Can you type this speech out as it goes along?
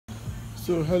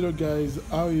So hello guys,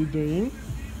 how are you doing?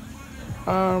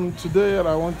 Today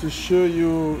I want to show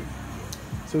you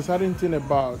certain thing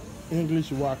about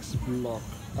English wax block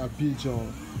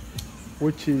Abidjan,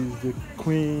 which is the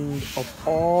queen of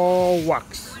all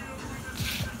wax.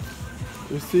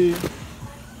 You see,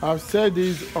 I've said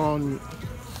this on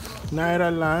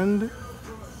Naira Land,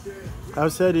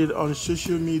 I've said it on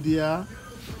social media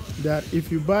that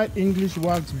if you buy English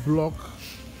wax block,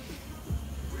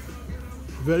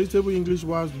 veritable English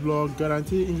wax block,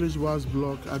 guarantee English wax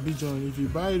block Abidjan, if you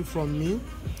buy it from me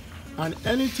and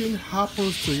anything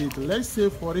happens to it, let's say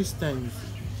for instance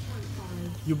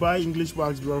you buy English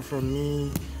wax block from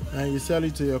me and you sell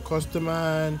it to your customer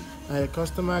and your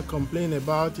customer complain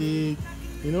about it,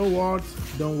 you know what,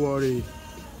 don't worry,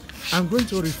 I'm going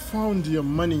to refund your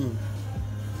money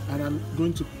and I'm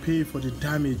going to pay for the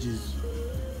damages.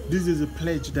 This is a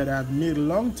pledge that I've made a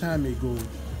long time ago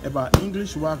about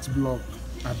English wax block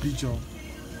Abidjan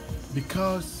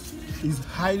because it's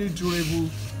highly durable.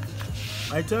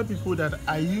 I tell people that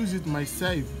I use it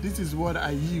myself. This is what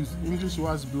I use, English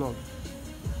wax block,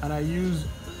 and I use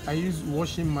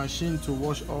washing machine to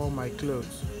wash all my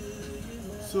clothes.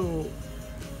 So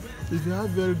if you have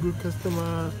very good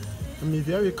customer, if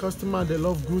you have a customer that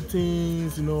love good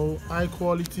things, high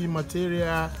quality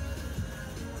material,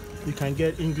 you can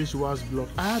get English wax block.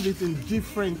 I have it in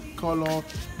different color,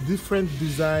 different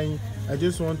design. I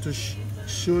just want to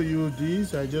show you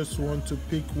this. I just want to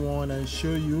pick one and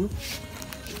show you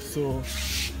so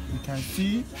you can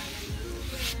see.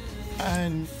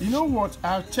 And you know what,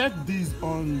 I've checked this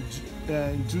on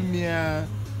Jumia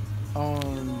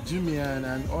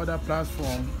and other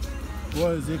platform.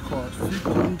 What is it called?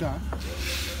 Fikunga.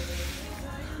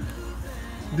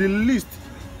 The list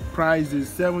price is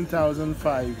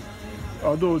 7,500.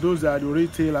 Although those are the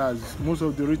retailers, most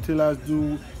of the retailers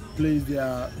do place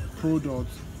their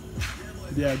products,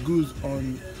 their goods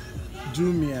on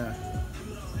Jumia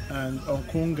and on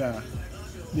Konga.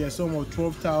 There are some of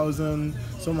 12,000,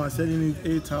 some are selling it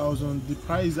 8,000. The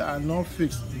prices are not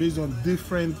fixed based on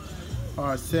different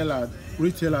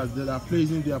retailers that are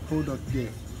placing their product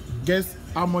there. Guess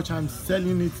how much I'm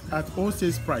selling it at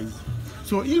wholesale price.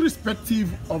 So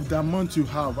irrespective of the amount you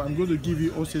have, I'm going to give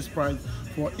you wholesale price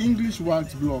for English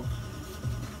wax block.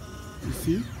 You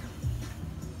see?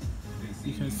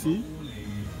 You can see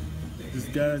this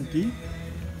guarantee.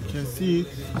 You can see it.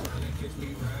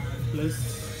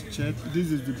 Let's check.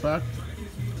 This is the back.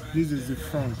 This is the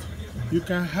front. You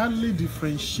can hardly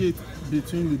differentiate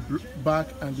between the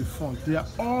back and the front. They are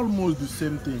almost the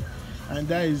same thing, and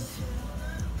that is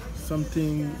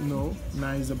something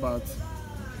nice about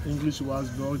English wax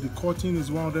block. The cotton is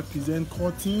 100%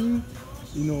 cotton.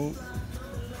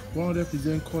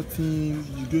 100% cotton.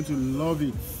 You're going to love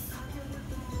it.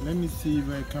 Let me see if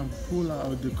I can pull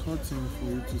out the cotton for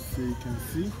you to see. You can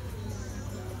see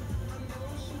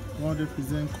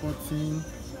 100% cotton,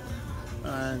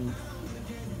 and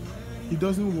it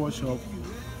doesn't wash up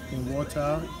in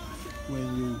water.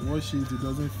 When you wash it, it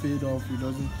doesn't fade off. It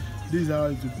doesn't. This is how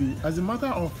it will be. As a matter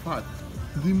of fact,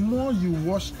 the more you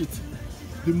wash it,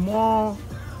 the more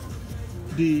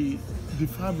the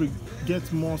fabric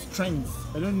gets more strength.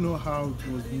 I don't know how it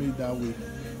was made that way.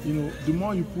 The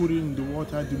more you put it in the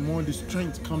water, the more the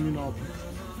strength coming up,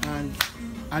 and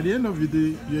at the end of the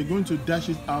day, you're going to dash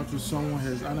it out to someone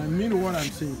else. And I mean what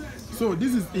I'm saying. So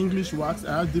this is English wax.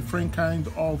 I have different kind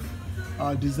of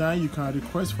design. You can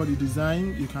request for the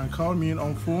design. You can call me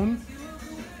on phone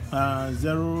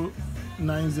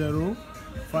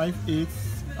 09058.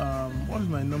 What is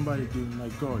my number again? My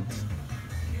God.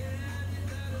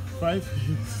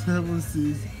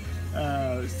 5876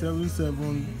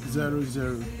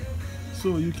 7700.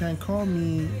 So you can call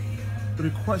me,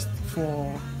 request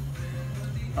for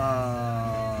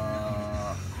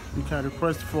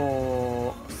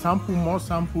more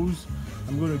samples.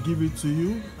 I'm going to give it to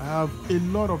you. I have a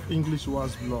lot of English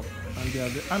wax block,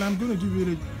 and I'm going to give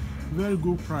you a very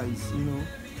good price,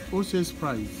 wholesale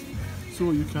price,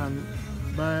 so you can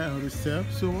buy and resell.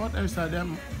 So what else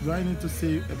do I need to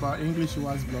say about English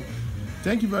wax block?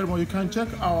 Thank you very much. You can check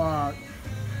our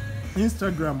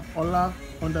Instagram,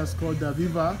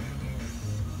 Ola_Daviva.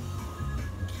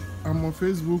 I'm on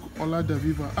Facebook, Ola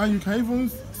Daviva, and you can even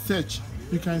search.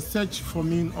 You can search for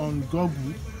me on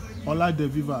Google, Ola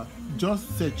Daviva. Just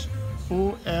search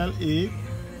OLADAVIVA.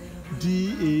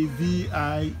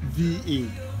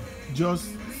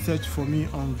 Just search for me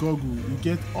on Google. You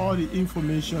get all the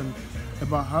information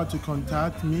about how to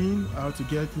contact me, how to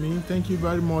get me. Thank you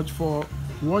very much for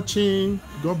watching.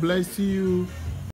 God bless you.